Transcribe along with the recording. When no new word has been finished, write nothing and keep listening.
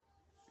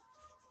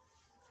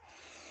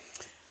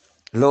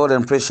Lord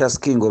and precious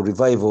King of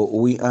revival,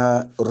 we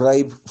are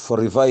ripe for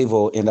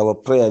revival, and our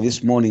prayer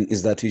this morning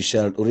is that we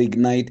shall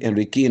reignite and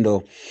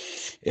rekindle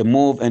a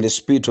move and a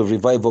spirit of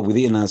revival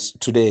within us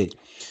today.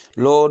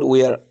 Lord,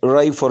 we are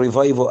ripe for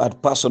revival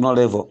at personal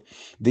level.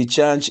 The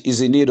church is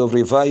in need of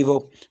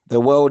revival. The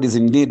world is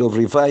in need of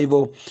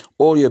revival.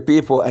 All your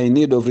people are in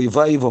need of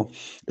revival.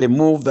 A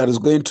move that is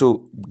going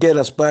to get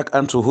us back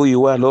unto who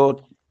you are,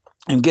 Lord,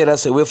 and get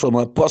us away from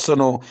our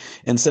personal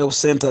and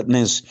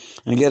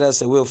self-centeredness, and get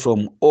us away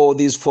from all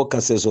these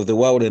focuses of the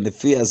world and the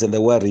fears and the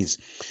worries.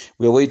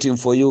 We're waiting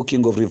for you,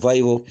 King of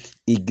Revival.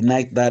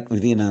 Ignite that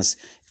within us.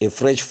 A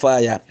fresh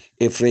fire,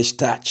 a fresh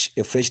touch,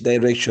 a fresh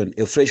direction,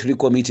 a fresh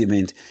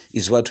recommitment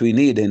is what we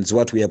need, and is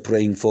what we are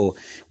praying for.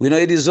 We know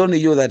it is only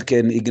you that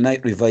can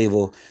ignite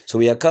revival, so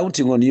we are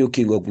counting on you,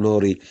 King of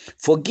Glory.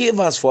 Forgive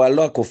us for our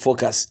lack of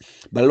focus,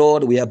 but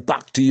Lord, we are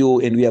back to you,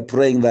 and we are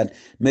praying that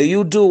may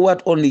you do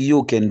what only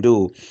you can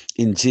do.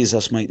 In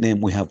Jesus' mighty name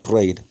we have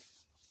prayed.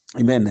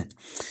 Amen.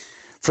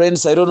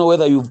 Friends, I don't know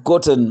whether you've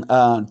gotten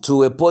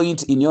to a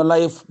point in your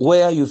life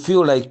where you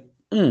feel like,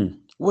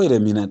 wait a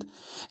minute,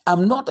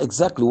 I'm not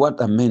exactly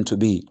what I'm meant to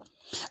be.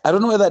 I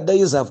don't know whether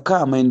days have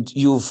come and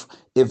you've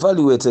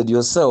evaluated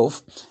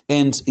yourself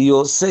and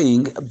you're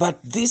saying, but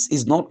this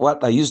is not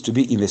what I used to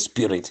be in the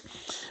spirit.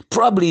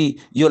 Probably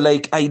you're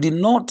like, I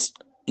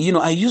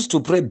used to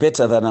pray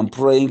better than I'm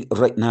praying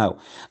right now.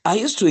 I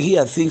used to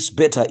hear things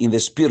better in the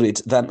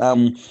spirit than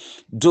I'm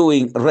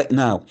doing right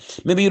now.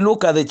 Maybe you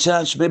look at the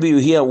church, maybe you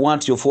hear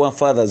what your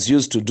forefathers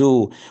used to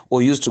do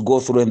or used to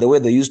go through and the way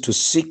they used to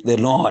seek the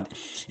Lord.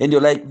 And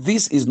you're like,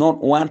 this is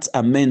not what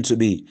I'm meant to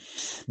be.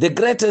 The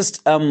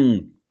greatest a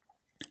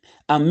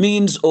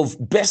means of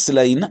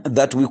baseline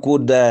that we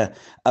could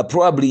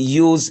probably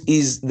use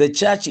is the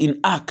church in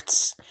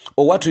Acts,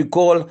 or what we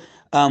call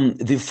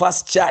the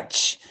first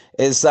church.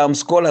 As some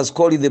scholars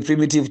call it the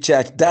primitive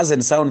church.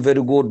 Doesn't sound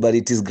very good, but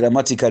it is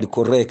grammatically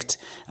correct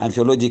and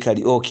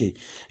theologically okay.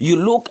 You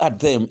look at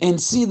them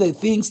and see the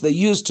things they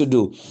used to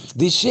do,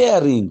 the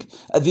sharing,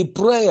 the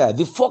prayer,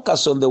 the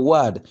focus on the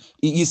word,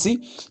 you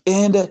see,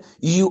 and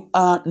you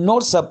are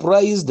not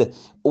surprised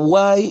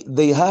why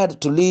they had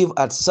to live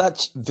at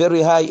such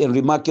very high and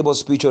remarkable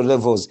spiritual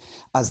levels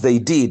as they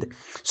did.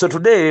 So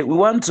today we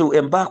want to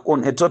embark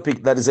on a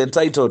topic that is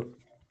entitled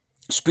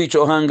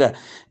spiritual hunger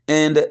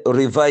and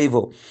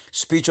revival.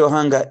 Spiritual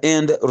hunger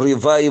and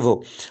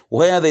revival.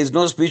 Where there is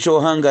no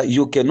spiritual hunger,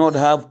 you cannot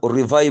have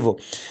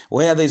revival.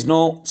 Where there is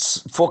no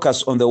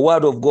focus on the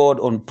word of God,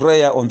 on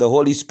prayer, on the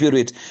Holy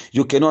Spirit,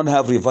 you cannot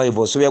have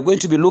revival. So we are going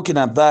to be looking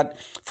at that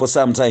for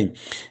some time.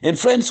 And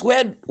friends,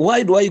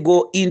 why do I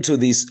go into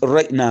this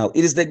right now?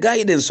 It is the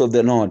guidance of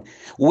the Lord.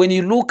 When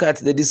you look at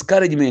the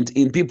discouragement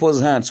in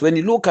people's hearts, when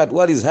you look at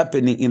what is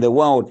happening in the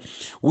world,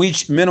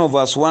 which many of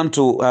us want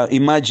to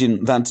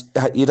imagine that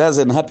it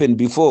hasn't happened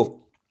before.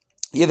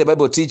 Here the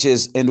Bible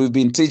teaches, and we've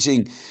been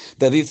teaching,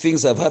 that these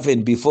things have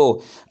happened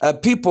before.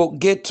 People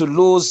get to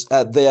lose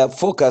their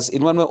focus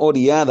in one way or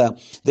the other.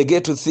 They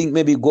get to think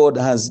maybe God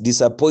has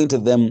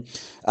disappointed them.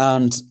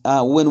 And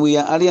when we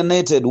are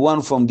alienated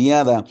one from the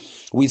other,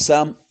 we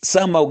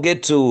somehow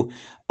get to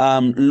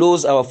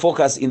lose our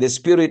focus in the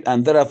spirit,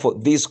 and therefore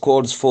this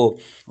calls for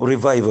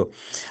revival.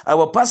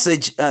 Our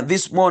passage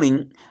this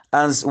morning,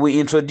 as we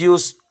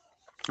introduce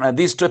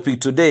this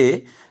topic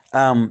today,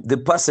 the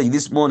passage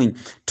this morning.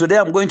 Today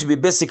I'm going to be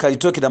basically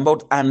talking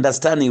about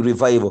understanding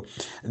revival.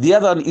 The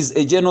other one is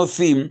a general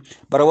theme,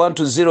 but I want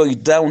to zero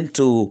it down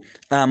to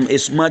a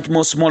much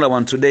more smaller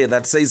one today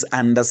that says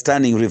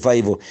understanding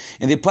revival.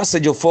 And the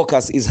passage of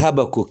focus is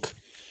Habakkuk.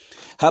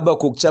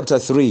 Habakkuk chapter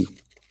 3.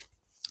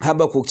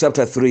 Habakkuk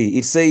chapter 3.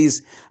 It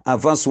says,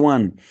 verse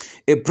 1,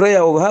 a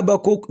prayer of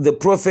Habakkuk the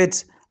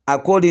prophet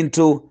according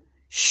to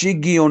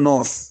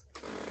Shigionoth.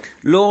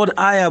 Lord,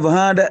 I have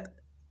heard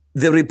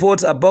the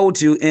report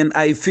about you, and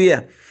I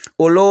fear.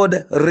 O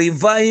Lord,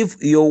 revive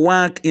your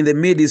work in the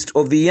midst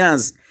of the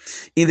years.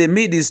 In the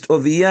midst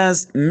of the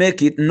years,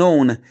 make it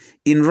known.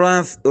 In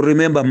wrath,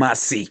 remember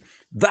mercy.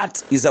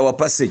 That is our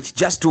passage,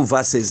 just 2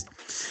 verses.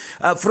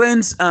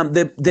 Friends,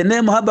 the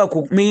name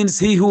Habakkuk means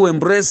he who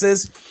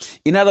embraces.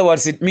 In other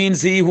words, it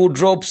means he who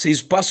drops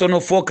his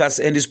personal focus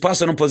and his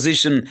personal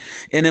position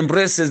and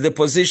embraces the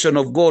position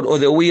of God or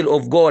the will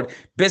of God.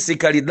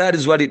 Basically, that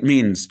is what it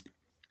means.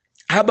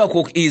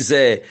 Habakkuk is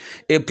a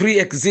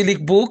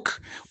pre-exilic book,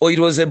 or it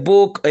was a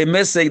book, a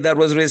message that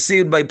was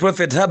received by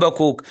Prophet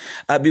Habakkuk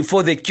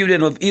before the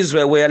children of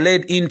Israel were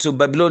led into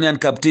Babylonian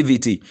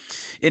captivity.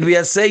 And we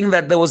are saying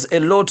that there was a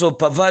lot of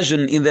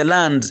perversion in the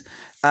land.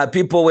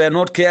 People were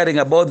not caring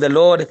about the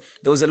Lord.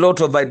 There was a lot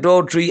of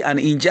idolatry and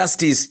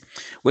injustice.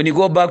 When you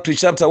go back to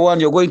chapter 1,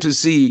 you're going to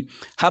see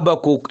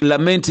Habakkuk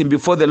lamenting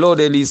before the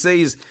Lord, and he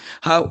says,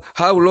 How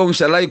long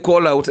shall I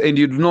call out and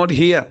you do not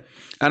hear?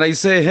 And I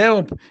say,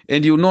 help,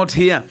 and you not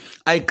hear.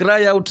 I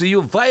cry out to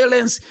you,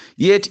 violence,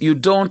 yet you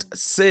don't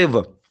save.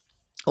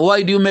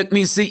 Why do you make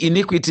me see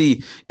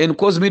iniquity and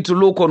cause me to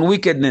look on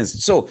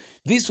wickedness? So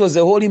this was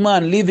a holy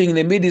man living in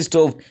the midst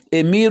of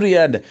a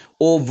myriad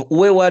of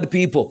wayward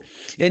people.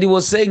 And he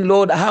was saying,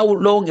 Lord, how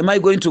long am I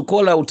going to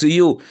call out to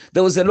you?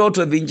 There was a lot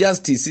of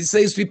injustice. He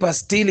says people are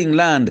stealing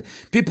land.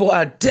 People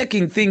are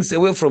taking things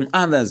away from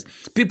others.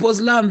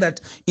 People's land that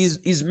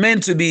is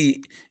meant to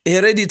be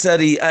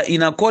hereditary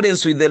in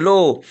accordance with the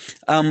law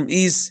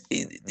is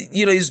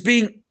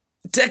being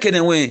taken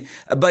away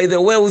by the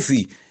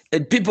wealthy.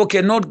 People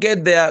cannot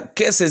get their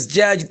cases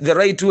judged the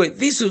right way.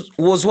 This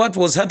was what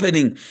was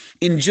happening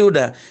in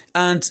Judah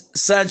and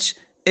such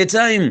a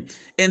time.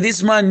 And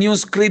this man knew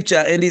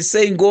scripture and he's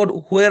saying,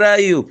 God, where are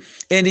you?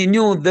 And he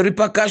knew the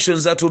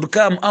repercussions that would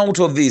come out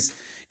of this.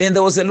 And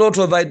there was a lot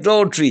of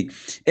idolatry.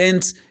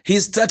 And he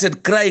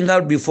started crying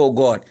out before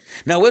God.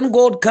 Now, when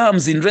God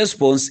comes in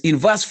response, in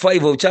verse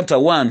 5 of chapter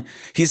 1,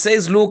 he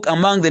says, look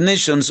among the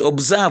nations,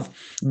 observe,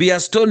 be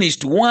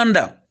astonished,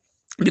 wonder.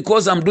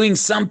 Because I'm doing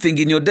something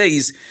in your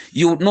days,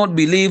 you would not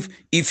believe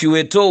if you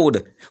were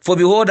told. For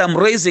behold, I'm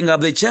raising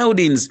up the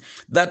Chaldeans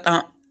that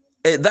are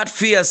that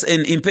fierce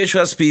and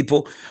impetuous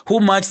people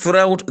who march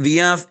throughout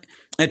the earth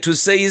to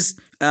seize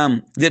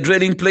the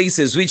dwelling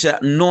places which are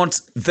not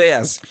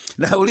theirs.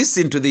 Now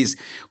listen to this.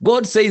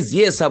 God says,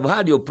 yes, I've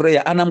heard your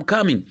prayer and I'm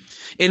coming.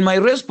 And my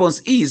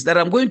response is that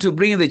I'm going to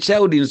bring the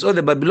Chaldeans or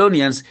the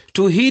Babylonians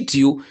to hit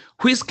you,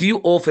 whisk you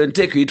off and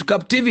take you into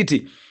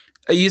captivity.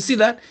 You see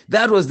that?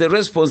 That was the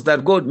response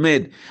that God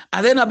made.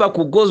 And then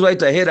Habakkuk goes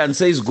right ahead and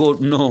says, God,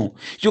 no,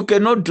 you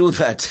cannot do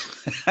that.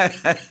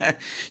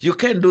 You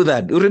can't do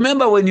that.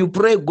 Remember, when you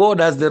pray, God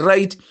has the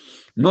right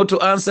not to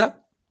answer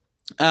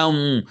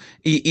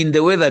in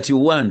the way that you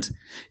want.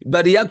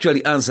 But he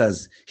actually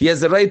answers. He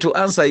has the right to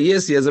answer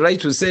yes. He has the right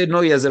to say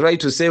no. He has the right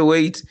to say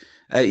wait.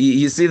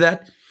 You see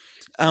that?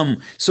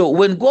 So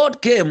when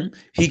God came,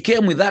 he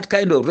came with that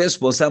kind of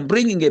response. I'm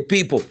bringing a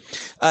people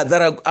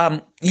that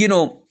are,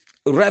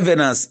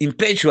 ravenous,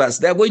 impetuous.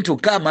 They are going to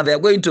come and they are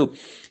going to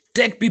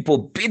take people,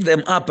 beat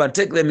them up and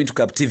take them into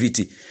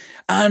captivity.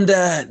 And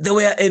there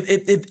were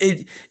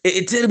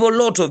a terrible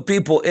lot of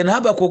people, and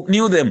Habakkuk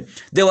knew them.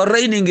 They were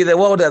reigning in the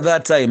world at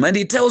that time. And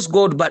he tells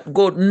God, but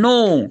God,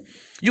 no,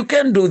 you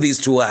can't do this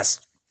to us.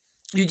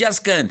 You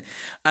just can't.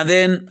 And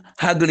then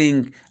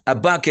haggling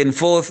back and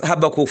forth,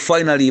 Habakkuk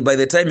finally, by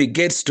the time he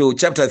gets to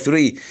chapter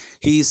 3,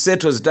 he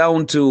settles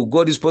down to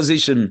God's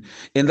position.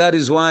 And that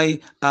is why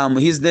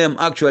his name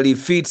actually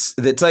fits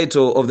the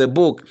title of the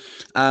book.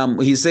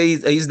 He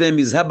says his name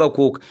is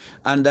Habakkuk.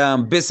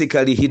 And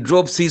basically he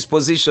drops his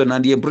position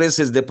and he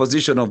embraces the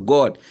position of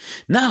God.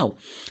 Now,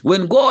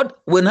 when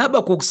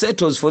Habakkuk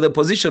settles for the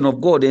position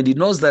of God and he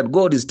knows that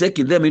God is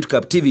taking them into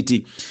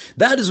captivity,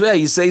 that is where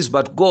he says,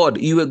 but God,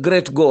 you are a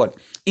great God.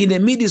 In the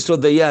midst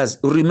of the years,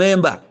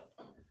 remember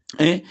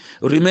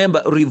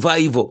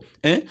revival.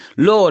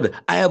 Lord,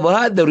 I have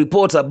heard the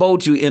report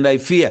about you and I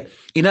fear.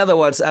 In other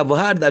words, I've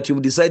heard that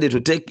you've decided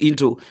to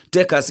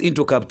take us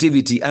into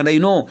captivity, and I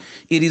know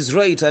it is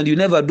right and you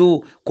never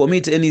do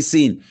commit any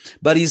sin.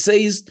 But he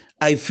says,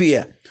 I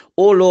fear.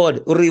 Oh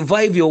Lord,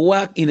 revive your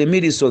work in the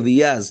midst of the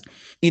years.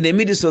 In the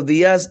midst of the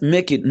years,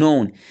 make it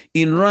known.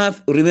 In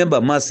wrath, remember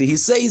mercy. He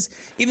says,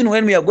 even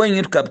when we are going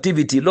into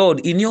captivity,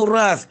 Lord, in your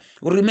wrath,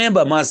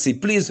 remember mercy.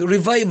 Please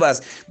revive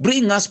us.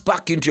 Bring us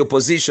back into your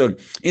position,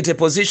 into a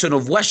position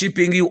of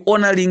worshiping you,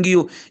 honoring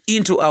you,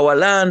 into our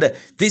land.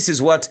 This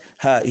is what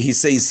he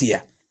says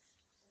here.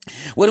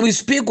 When we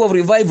speak of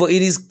revival,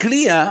 it is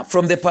clear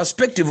from the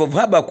perspective of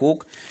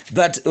Habakkuk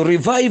that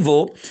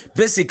revival,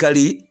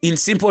 basically, in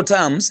simple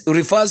terms,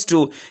 refers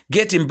to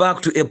getting back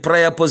to a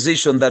prior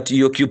position that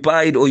you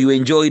occupied or you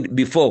enjoyed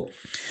before.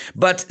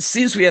 But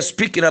since we are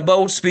speaking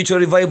about spiritual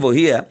revival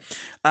here,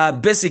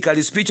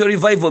 basically, spiritual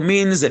revival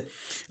means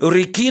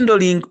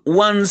rekindling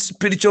one's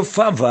spiritual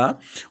fervor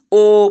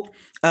or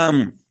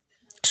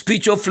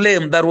spiritual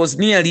flame that was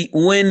nearly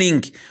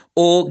waning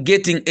or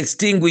getting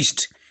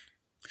extinguished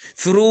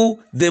through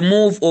the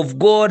move of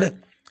God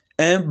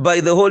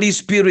by the Holy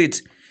Spirit,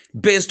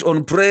 based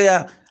on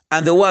prayer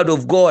and the word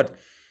of God.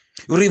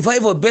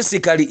 Revival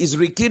basically is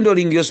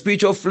rekindling your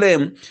spiritual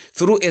flame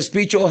through a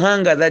spiritual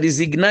hunger that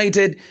is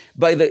ignited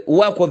by the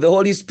work of the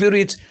Holy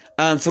Spirit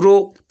and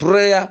through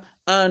prayer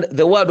and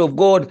the word of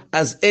God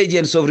as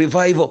agents of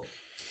revival.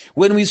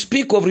 When we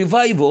speak of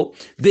revival,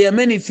 there are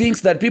many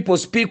things that people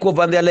speak of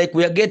and they're like,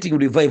 we are getting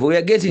revival, we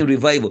are getting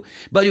revival.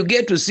 But you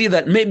get to see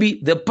that maybe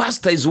the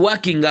pastor is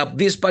working up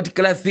this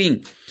particular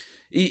thing.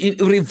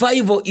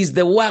 Revival is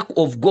the work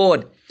of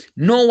God.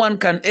 No one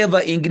can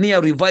ever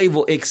engineer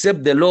revival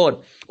except the Lord.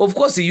 Of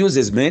course, he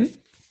uses men.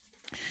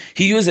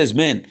 He uses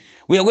men.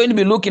 We are going to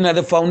be looking at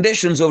the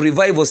foundations of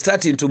revival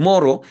starting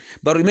tomorrow.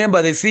 But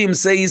remember, the theme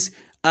says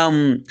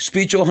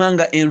spiritual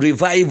hunger and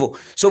revival.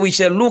 So we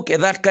shall look at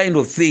that kind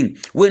of thing.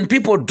 When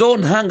people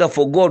don't hunger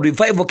for God,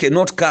 revival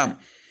cannot come.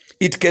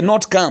 It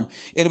cannot come.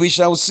 And we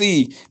shall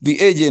see the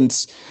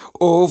agents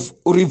of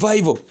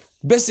revival.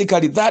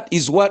 Basically, that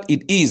is what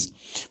it is.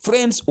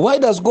 Friends, why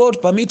does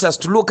God permit us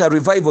to look at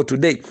revival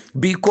today?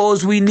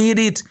 Because we need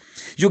it.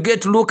 You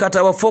get to look at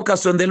our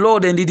focus on the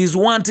Lord, and it is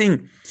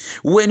wanting.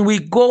 When we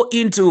go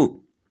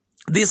into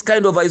this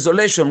kind of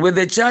isolation, when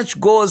the church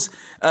goes,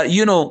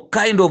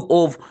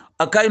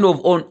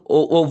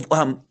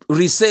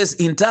 recess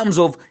in terms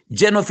of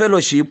general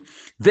fellowship,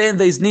 then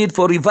there is need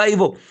for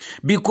revival,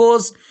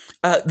 because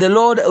the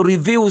Lord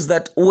reveals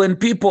that when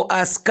people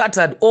are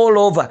scattered all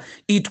over,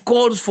 it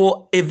calls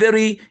for a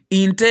very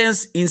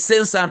intense,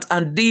 incessant,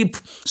 and deep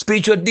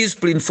spiritual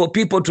discipline for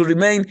people to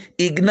remain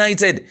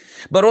ignited.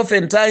 But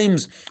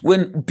oftentimes,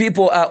 when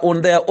people are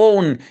on their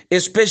own,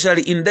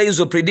 especially in days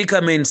of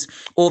predicaments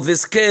of the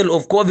scale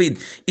of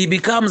COVID, it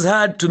becomes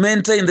hard to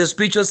maintain the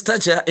spiritual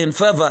stature and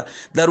fervor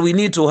that we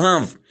need to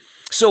have.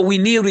 So we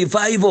need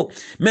revival.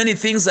 Many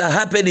things are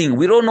happening.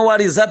 We don't know what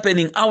is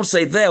happening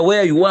outside there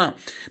where you are.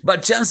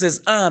 But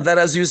chances are that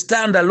as you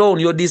stand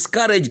alone, you're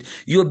discouraged,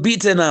 you're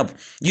beaten up.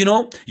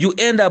 You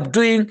end up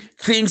doing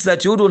things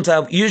that you wouldn't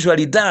have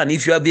usually done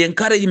if you have the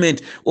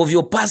encouragement of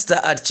your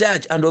pastor at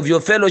church and of your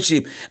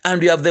fellowship,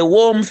 and you have the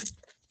warmth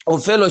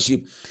of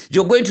fellowship.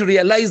 You're going to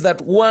realize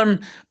that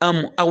one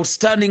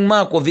outstanding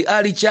mark of the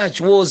early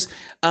church was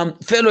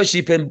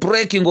fellowship and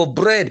breaking of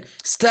bread,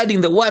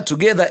 studying the word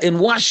together, and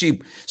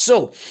worship.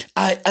 So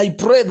I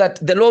pray that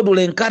the Lord will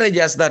encourage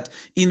us that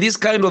in this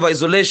kind of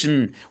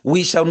isolation,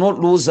 we shall not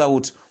lose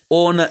out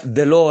on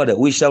the Lord.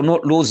 We shall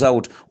not lose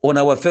out on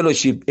our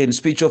fellowship and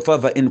spiritual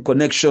fervor and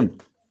connection.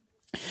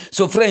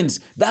 So friends,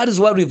 that is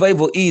what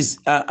revival is,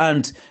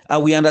 and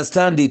we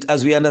understand it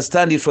as we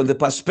understand it from the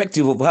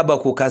perspective of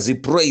Habakkuk as he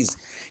prays.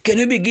 Can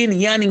we begin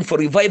yearning for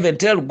revival and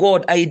tell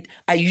God, I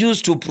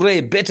used to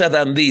pray better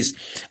than this.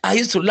 I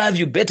used to love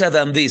you better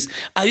than this.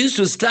 I used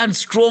to stand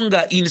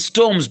stronger in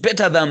storms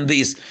better than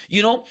this.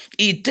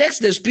 It takes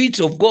the Spirit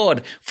of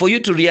God for you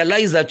to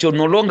realize that you're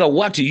no longer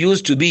what you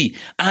used to be,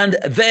 and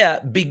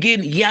there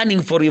begin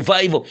yearning for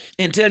revival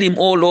and tell him,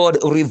 oh Lord,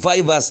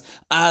 revive us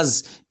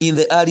as in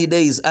the early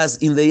days, as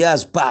in the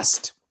years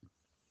past.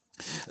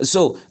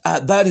 So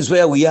that is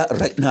where we are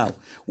right now.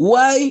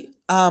 Why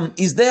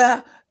is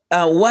there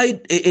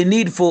why a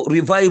need for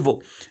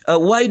revival?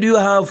 Why do you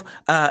have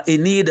a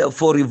need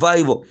for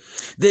revival?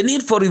 The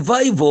need for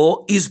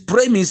revival is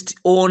premised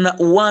on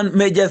one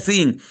major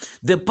thing: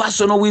 the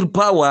personal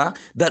willpower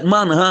that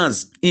man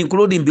has,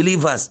 including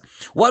believers.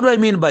 What do I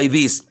mean by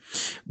this?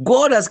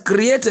 God has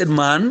created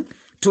man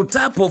to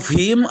tap of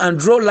him and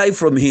draw life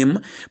from him,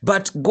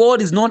 but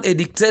God is not a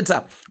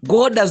dictator.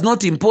 God does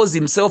not impose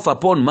himself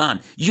upon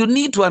man. You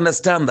need to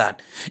understand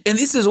that. And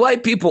this is why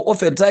people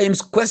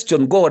oftentimes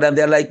question God, and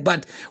they're like,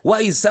 but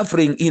why is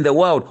suffering in the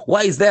world?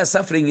 Why is there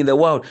suffering in the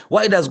world?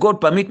 Why does God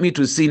permit me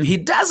to sin? He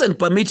doesn't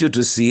permit you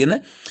to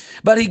sin,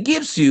 but he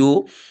gives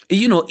you,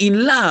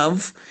 in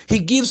love, he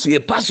gives you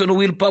a personal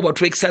willpower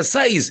to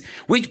exercise,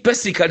 which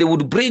basically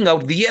would bring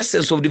out the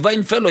essence of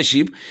divine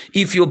fellowship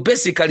if you're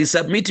basically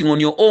submitting on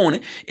your own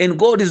and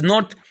God is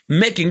not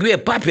making you a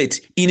puppet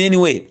in any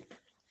way.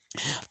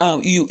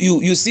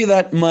 You see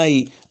that,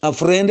 my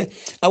friend?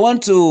 I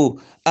want to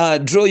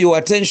draw your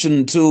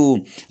attention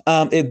to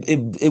a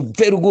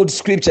very good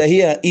scripture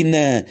here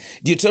in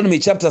Deuteronomy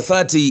chapter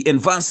 30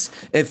 and verse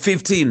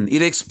 15.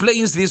 It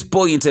explains this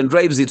point and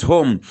drives it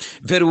home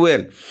very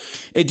well.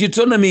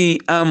 Deuteronomy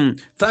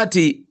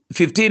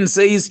 30:15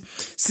 says,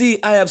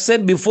 see, I have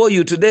set before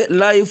you today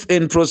life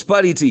and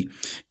prosperity,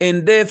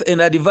 and death and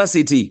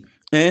adversity.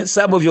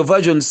 Some of your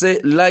versions say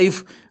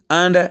life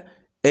and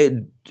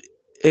a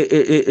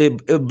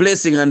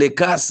blessing and a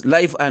curse,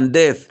 life and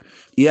death.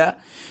 Yeah.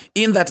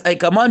 In that I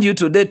command you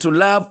today to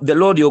love the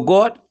Lord your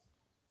God,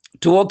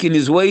 to walk in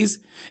his ways,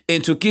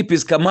 and to keep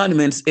his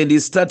commandments and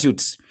his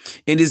statutes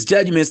and his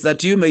judgments,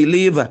 that you may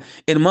live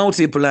and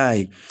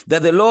multiply,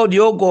 that the Lord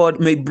your God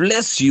may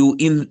bless you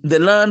in the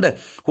land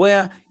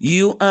where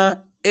you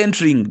are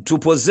entering to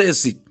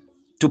possess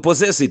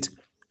it.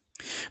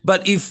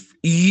 But if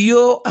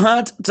your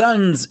heart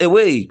turns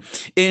away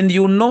and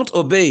you not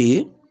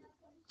obey,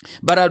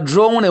 but are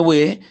drawn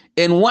away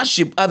and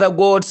worship other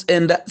gods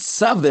and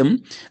serve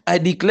them, I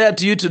declare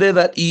to you today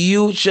that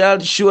you shall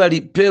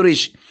surely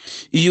perish.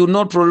 You will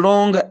not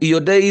prolong your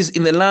days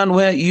in the land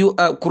where you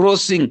are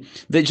crossing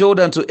the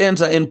Jordan to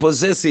enter and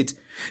possess it.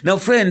 Now,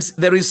 friends,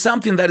 there is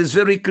something that is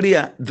very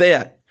clear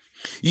there.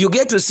 You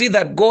get to see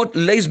that God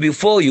lays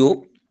before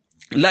you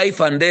life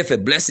and death, a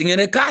blessing and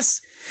a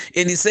curse.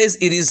 And he says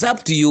it is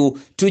up to you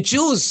to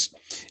choose.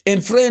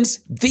 And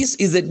friends, this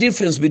is the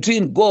difference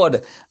between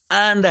God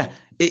and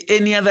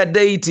any other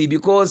deity,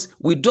 because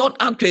we don't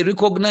actually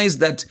recognize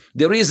that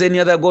there is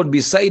any other God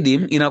beside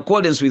him in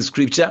accordance with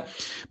scripture.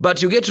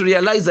 But you get to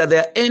realize that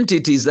there are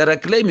entities that are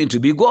claiming to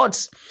be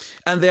gods,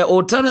 and there are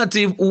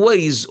alternative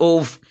ways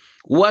of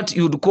what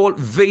you'd call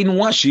vain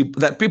worship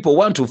that people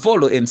want to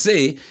follow and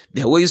say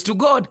their ways to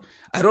God.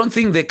 I don't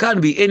think there can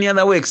be any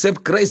other way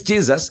except Christ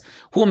Jesus,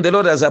 whom the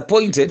Lord has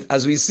appointed,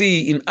 as we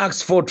see in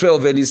Acts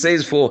 4:12, and he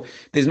says, for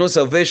there's no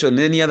salvation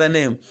in any other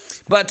name.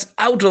 But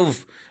out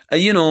of,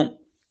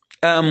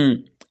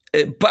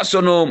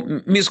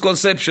 personal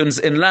misconceptions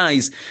and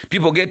lies,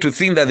 people get to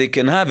think that they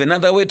can have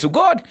another way to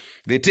God.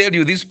 They tell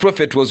you this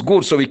prophet was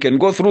good, so we can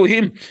go through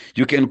him.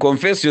 You can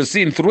confess your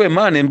sin through a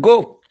man and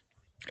go.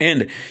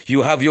 And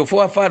you have your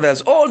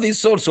forefathers, all these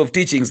sorts of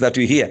teachings that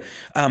we hear.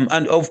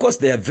 And of course,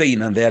 they are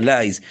vain and they are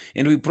lies.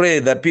 And we pray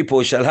that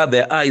people shall have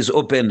their eyes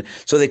open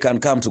so they can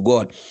come to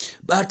God.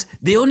 But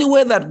the only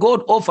way that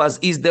God offers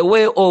is the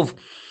way of,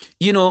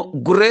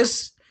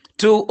 grace,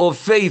 of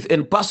faith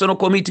and personal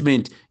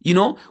commitment.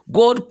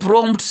 God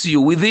prompts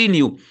you within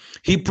you.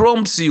 He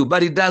prompts you,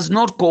 but he does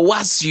not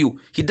coerce you.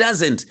 He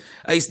doesn't.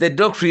 It's the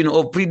doctrine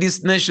of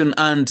predestination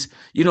and,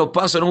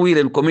 personal will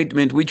and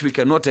commitment, which we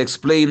cannot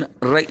explain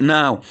right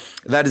now.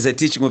 That is a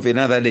teaching of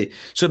another day.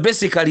 So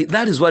basically,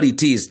 that is what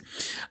it is.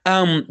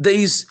 There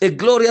is a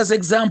glorious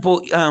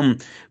example,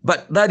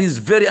 but that is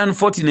very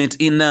unfortunate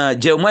in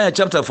Jeremiah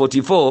chapter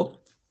 44.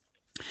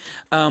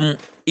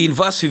 In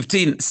verse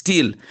 15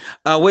 still,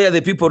 where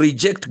the people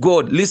reject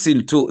God.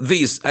 Listen to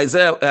this,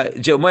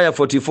 Jeremiah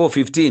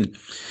 44:15.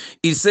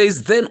 It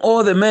says, then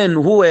all the men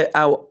who were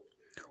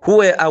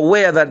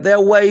aware that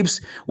their wives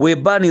were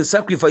burning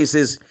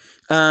sacrifices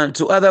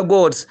to other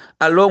gods,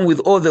 along with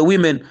all the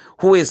women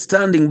who were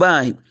standing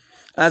by,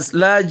 as a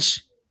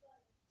large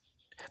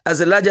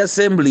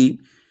assembly,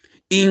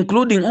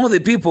 including all the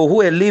people who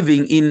were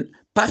living in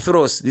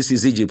Pathros, this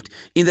is Egypt,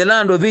 in the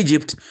land of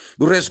Egypt,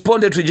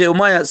 responded to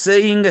Jeremiah,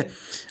 saying,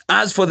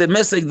 as for the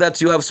message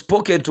that you have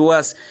spoken to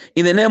us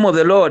in the name of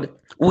the Lord,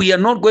 we are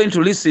not going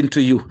to listen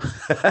to you.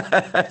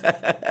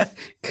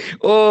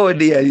 Oh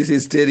dear, this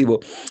is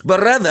terrible. But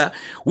rather,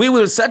 we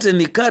will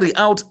certainly carry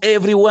out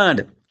every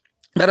word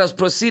that has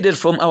proceeded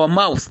from our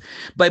mouth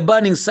by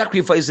burning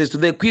sacrifices to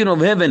the Queen of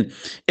Heaven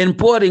and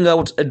pouring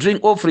out drink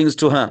offerings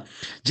to her,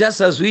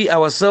 just as we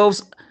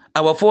ourselves,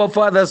 our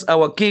forefathers,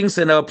 our kings,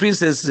 and our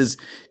princesses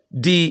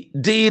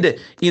did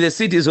in the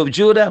cities of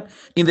Judah,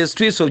 in the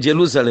streets of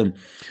Jerusalem.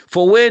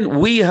 For when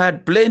we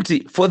had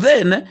plenty, for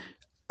then,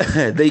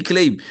 they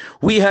claim,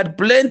 we had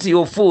plenty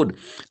of food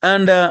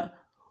and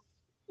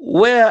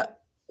were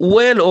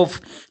well off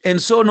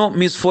and saw no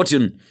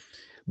misfortune.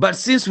 But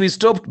since we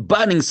stopped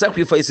burning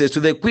sacrifices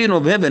to the Queen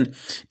of Heaven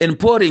and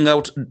pouring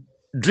out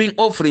drink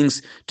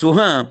offerings to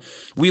her,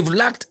 we've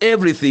lacked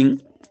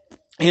everything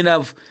and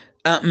have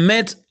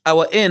met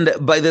our end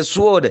by the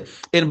sword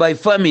and by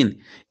famine.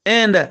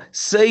 And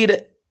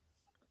said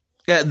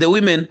the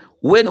women,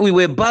 when we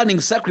were burning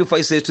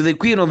sacrifices to the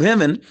Queen of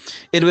Heaven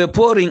and were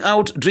pouring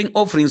out drink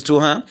offerings to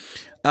her,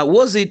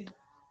 was it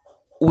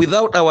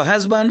without our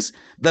husbands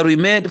that we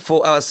made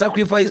for our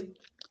sacrifices,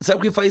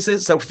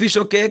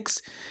 sacrificial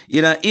cakes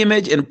in our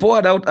image and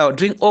poured out our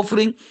drink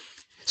offering?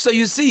 So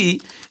you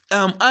see,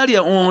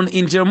 earlier on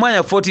in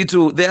Jeremiah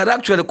 42, they had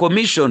actually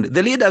commissioned,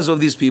 the leaders of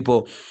these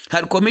people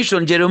had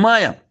commissioned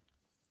Jeremiah,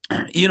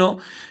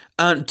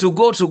 and to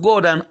go to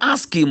God and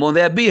ask him on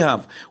their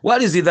behalf,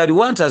 what is it that you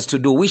want us to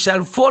do? We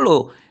shall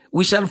follow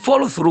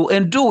through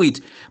and do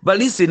it. But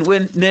listen,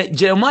 when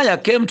Jeremiah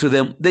came to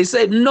them, they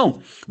said,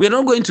 no, we're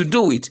not going to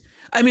do it.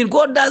 I mean,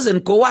 God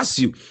doesn't coerce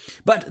you,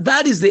 but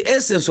that is the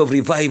essence of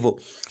revival.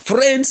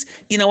 Friends,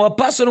 in our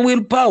personal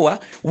willpower,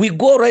 we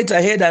go right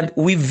ahead and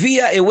we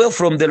veer away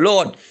from the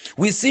Lord.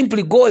 We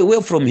simply go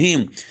away from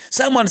him.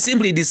 Someone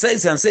simply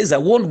decides and says, I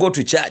won't go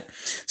to church.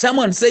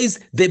 Someone says,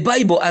 the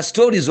Bible are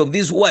stories of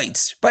these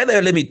whites. By the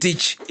way, let me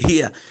teach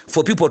here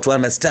for people to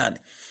understand.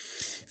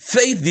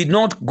 Faith did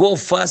not go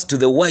first to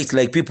the white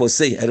like people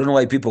say. I don't know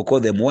why people call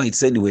them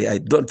whites anyway. I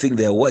don't think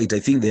they are white. I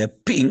think they are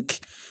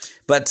pink.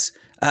 But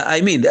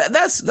I mean,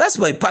 that's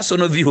my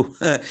personal view.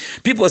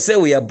 People say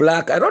we are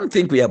black. I don't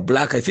think we are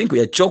black. I think we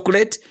are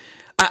chocolate.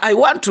 I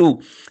want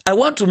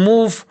to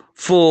move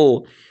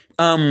for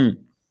a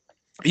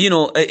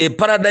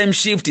paradigm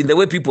shift in the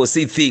way people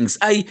see things.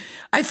 I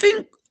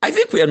think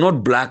we are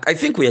not black. I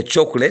think we are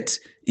chocolate.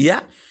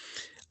 Yeah.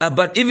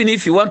 But even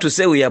if you want to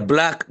say we are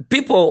black,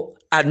 people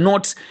are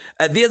not,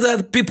 the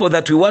other people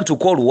that we want to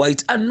call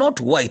white are not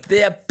white.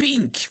 They are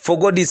pink, for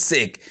God's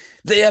sake.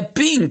 They are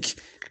pink.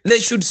 They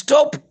should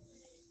stop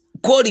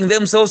calling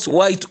themselves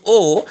white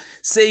or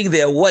saying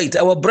they are white.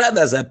 Our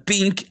brothers are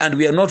pink and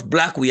we are not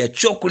black. We are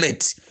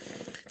chocolate.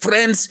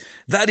 Friends,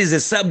 that is a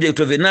subject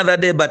of another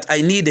day, but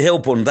I need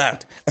help on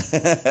that.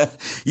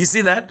 You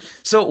see that?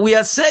 So we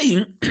are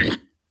saying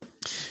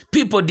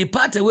people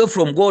depart away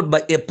from God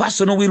by a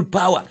personal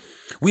willpower.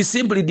 We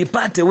simply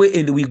depart away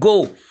and we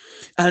go.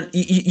 And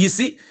you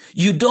see,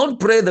 you don't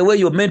pray the way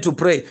you're meant to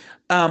pray.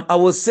 I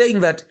was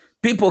saying that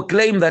people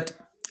claim that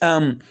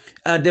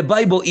the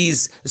Bible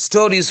is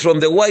stories from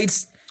the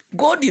whites.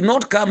 God did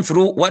not come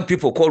through what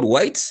people call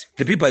whites,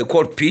 the people I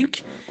call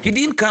pink. He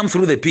didn't come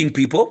through the pink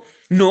people.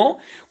 No,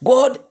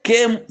 God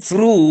came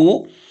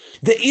through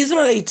the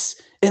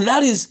Israelites, and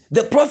that is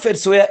the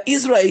prophets were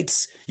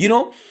Israelites.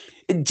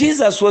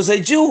 Jesus was a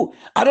Jew.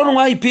 I don't know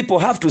why people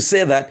have to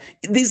say that.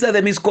 These are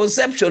the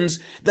misconceptions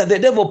that the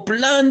devil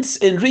plants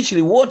and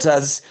richly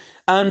waters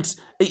and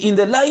in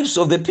the lives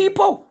of the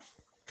people.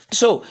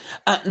 So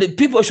the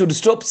people should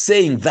stop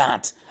saying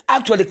that.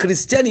 Actually,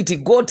 Christianity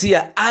got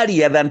here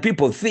earlier than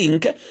people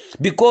think,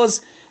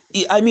 because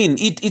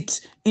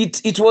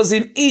It was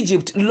in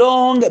Egypt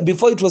long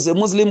before it was a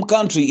Muslim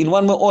country in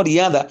one way or the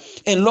other,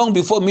 and long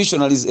before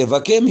missionaries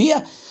ever came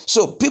here.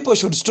 So people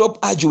should stop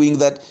arguing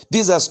that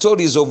these are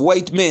stories of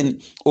white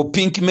men or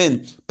pink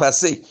men per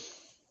se.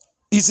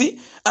 You see,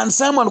 and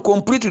someone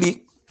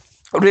completely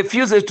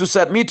refuses to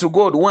submit to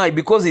God. Why?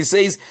 Because he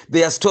says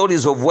they are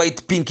stories of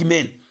white pink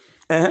men.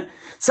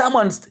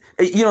 Someone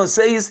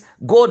says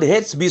God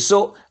hates me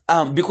so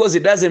because he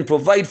doesn't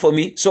provide for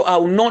me, so I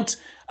will not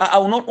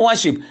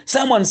worship.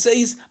 Someone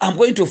says I'm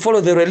going to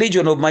follow the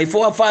religion of my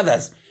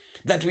forefathers,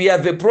 that we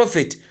have a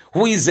prophet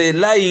who is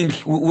lying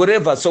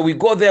wherever, so we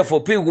go there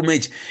for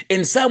pilgrimage.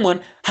 And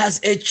someone has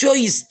a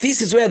choice.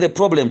 This is where the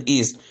problem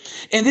is,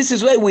 and this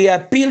is why we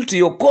appeal to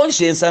your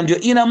conscience and your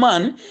inner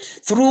man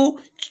through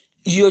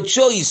your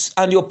choice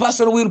and your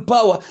personal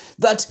willpower,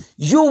 that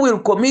you will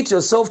commit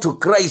yourself to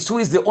Christ, who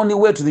is the only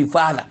way to the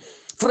Father.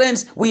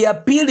 Friends, we are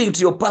appealing to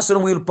your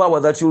personal willpower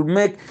that you will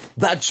make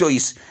that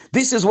choice.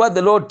 This is what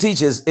the Lord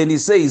teaches, and he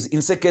says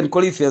in 2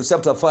 Corinthians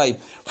chapter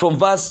 5 from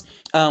verse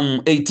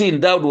 18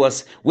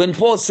 downwards, when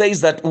Paul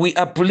says that we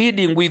are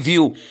pleading with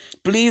you,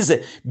 please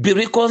be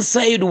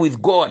reconciled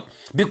with God,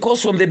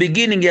 because from the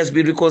beginning he has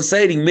been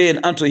reconciling men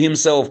unto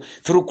himself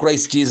through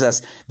Christ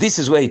Jesus. This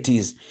is where it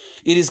is.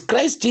 It is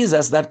Christ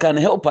Jesus that can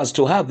help us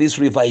to have this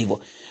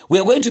revival. We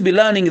are going to be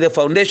learning the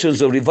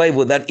foundations of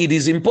revival, that it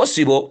is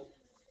impossible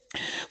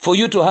for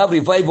you to have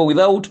revival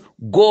without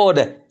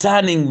God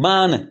turning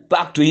man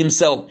back to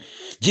himself.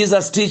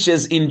 Jesus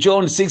teaches in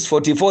John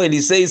 6:44, and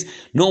he says,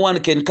 no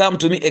one can come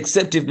to me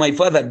except if my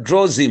Father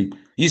draws him.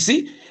 You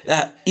see,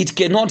 it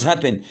cannot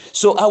happen.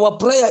 So our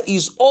prayer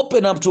is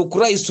open up to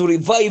Christ to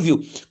revive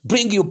you,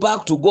 bring you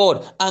back to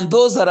God. And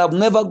those that have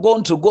never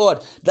gone to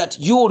God, that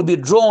you will be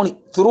drawn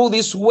through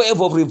this wave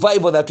of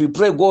revival that we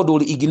pray God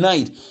will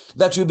ignite,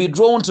 that you'll be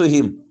drawn to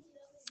him.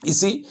 You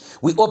see,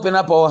 we open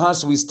up our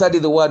hearts, we study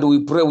the word,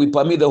 we pray, we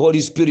permit the Holy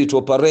Spirit to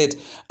operate,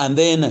 and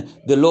then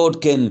the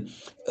Lord can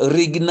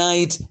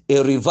reignite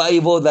a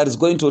revival that is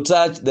going to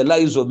touch the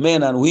lives of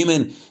men and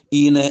women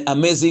in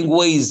amazing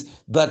ways,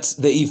 that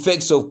the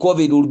effects of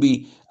COVID will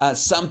be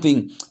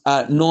something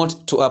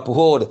not to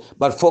uphold,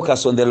 but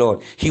focus on the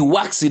Lord. He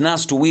works in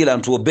us to will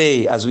and to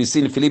obey, as we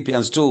see in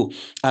Philippians 2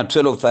 and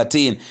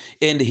 12-13,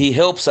 and he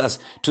helps us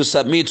to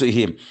submit to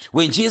him.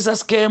 When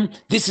Jesus came,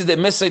 this is the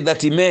message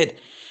that he made.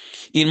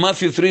 In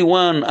Matthew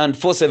 3:1 and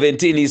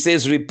 4:17, he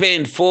says,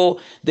 repent, for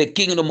the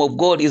kingdom of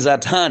God is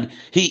at hand.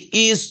 He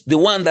is the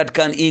one that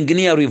can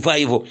ignite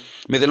revival.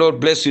 May the Lord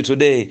bless you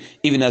today,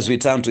 even as we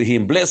turn to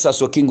him. Bless us,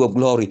 O King of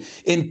glory,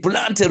 and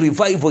plant a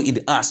revival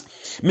in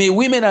us. May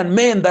women and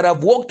men that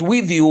have walked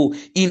with you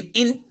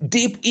in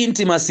deep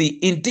intimacy,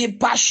 in deep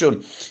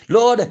passion,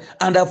 Lord,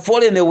 and have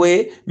fallen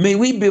away, may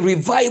we be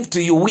revived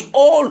to you. We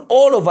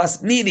all of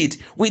us need it.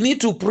 We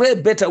need to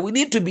pray better. We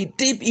need to be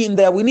deep in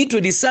there. We need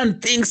to discern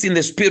things in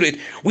the spirit.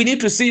 We need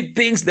to see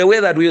things the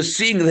way that we are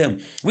seeing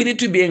them. We need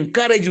to be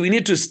encouraged. We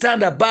need to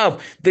stand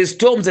above the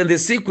storms and the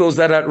sequels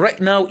that are right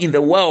now in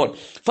the world.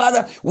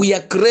 Father, we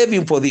are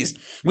craving for this.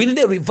 We need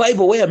a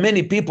revival where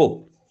many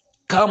people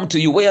come to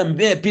you, where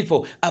many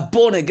people are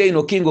born again,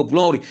 O King of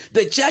glory.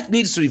 The church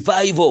needs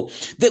revival.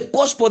 The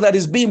gospel that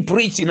is being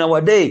preached in our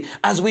day,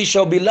 as we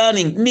shall be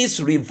learning,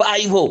 needs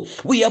revival.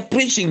 We are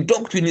preaching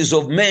doctrines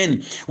of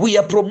men. We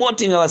are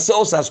promoting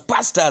ourselves as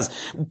pastors,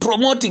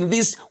 promoting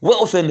this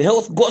wealth and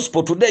health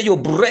gospel. Today you're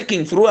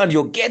breaking through and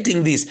you're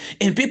getting this,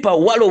 and people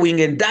are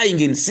wallowing and dying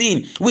in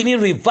sin. We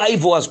need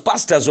revival as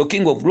pastors, O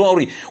King of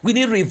glory. We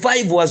need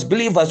revival as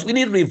believers. We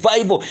need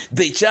revival.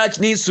 The church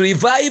needs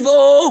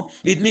revival.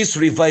 It needs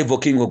revival,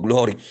 King of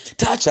glory.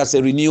 Touch us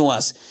and renew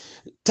us.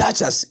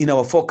 Touch us in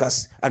our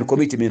focus and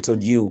commitment on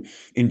you.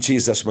 In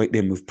Jesus' mighty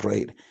name we've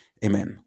prayed. Amen.